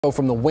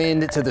From the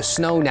wind to the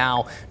snow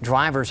now,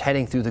 drivers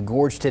heading through the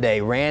gorge today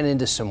ran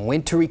into some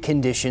wintry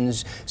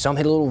conditions. Some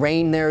hit a little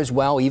rain there as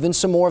well, even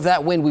some more of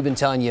that wind we've been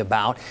telling you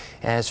about.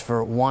 As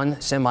for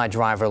one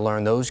semi-driver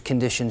learned, those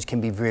conditions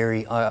can be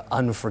very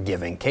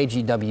unforgiving.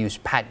 KGW's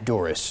Pat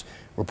Doris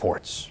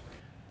reports.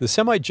 The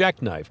semi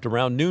jackknifed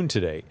around noon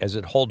today as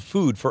it hauled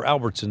food for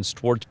Albertsons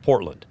towards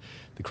Portland.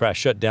 The crash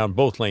shut down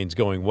both lanes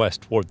going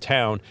west toward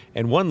town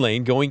and one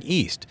lane going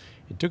east.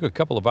 It took a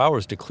couple of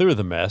hours to clear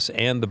the mess,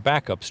 and the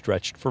backup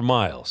stretched for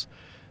miles.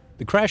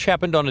 The crash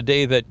happened on a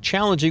day that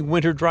challenging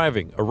winter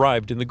driving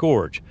arrived in the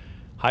gorge.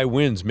 High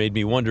winds made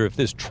me wonder if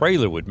this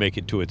trailer would make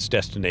it to its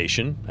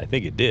destination. I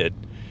think it did.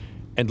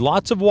 And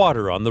lots of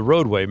water on the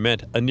roadway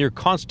meant a near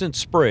constant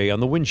spray on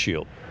the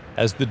windshield.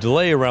 As the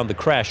delay around the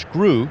crash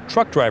grew,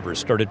 truck drivers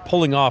started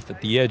pulling off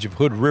at the edge of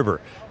Hood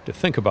River to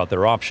think about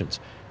their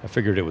options. I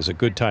figured it was a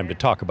good time to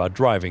talk about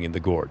driving in the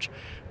gorge.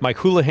 Mike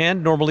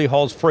Houlihan normally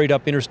hauls freight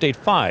up Interstate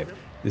 5.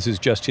 This is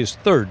just his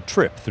third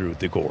trip through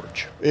the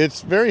gorge.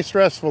 It's very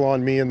stressful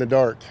on me in the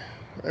dark.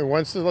 And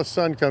once the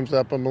sun comes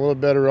up, I'm a little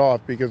better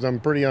off because I'm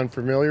pretty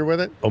unfamiliar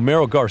with it.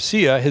 Omero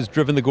Garcia has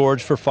driven the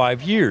gorge for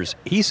 5 years.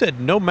 He said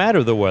no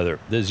matter the weather,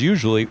 there's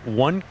usually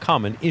one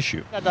common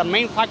issue. The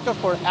main factor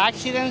for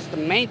accidents, the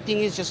main thing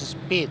is just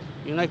speed.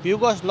 You know, if you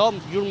go slow,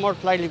 you more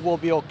likely will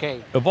be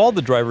okay. Of all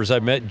the drivers I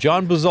met,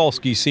 John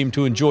Buzalski seemed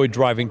to enjoy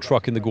driving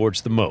truck in the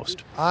gorge the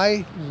most.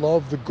 I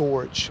love the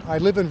gorge. I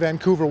live in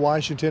Vancouver,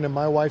 Washington, and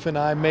my wife and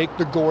I make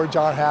the gorge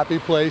our happy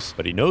place.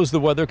 But he knows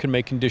the weather can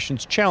make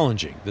conditions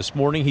challenging. This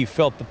morning he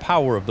felt the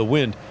power of the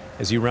wind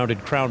as he rounded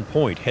Crown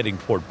Point heading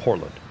toward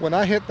Portland. When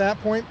I hit that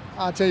point,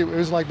 I'll tell you, it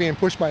was like being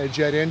pushed by a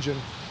jet engine.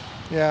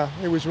 Yeah,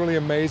 it was really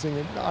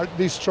amazing.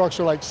 These trucks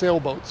are like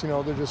sailboats, you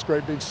know, they're just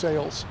great big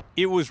sails.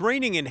 It was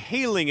raining and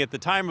hailing at the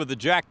time of the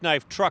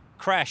jackknife truck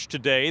crash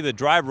today. The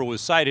driver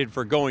was cited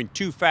for going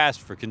too fast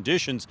for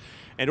conditions,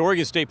 and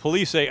Oregon State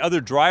Police say other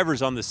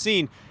drivers on the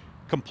scene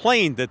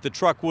complained that the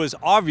truck was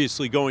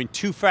obviously going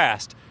too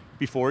fast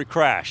before it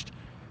crashed.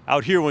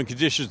 Out here, when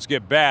conditions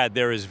get bad,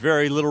 there is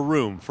very little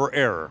room for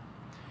error.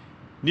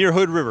 Near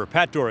Hood River,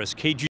 Pat Doris, KG.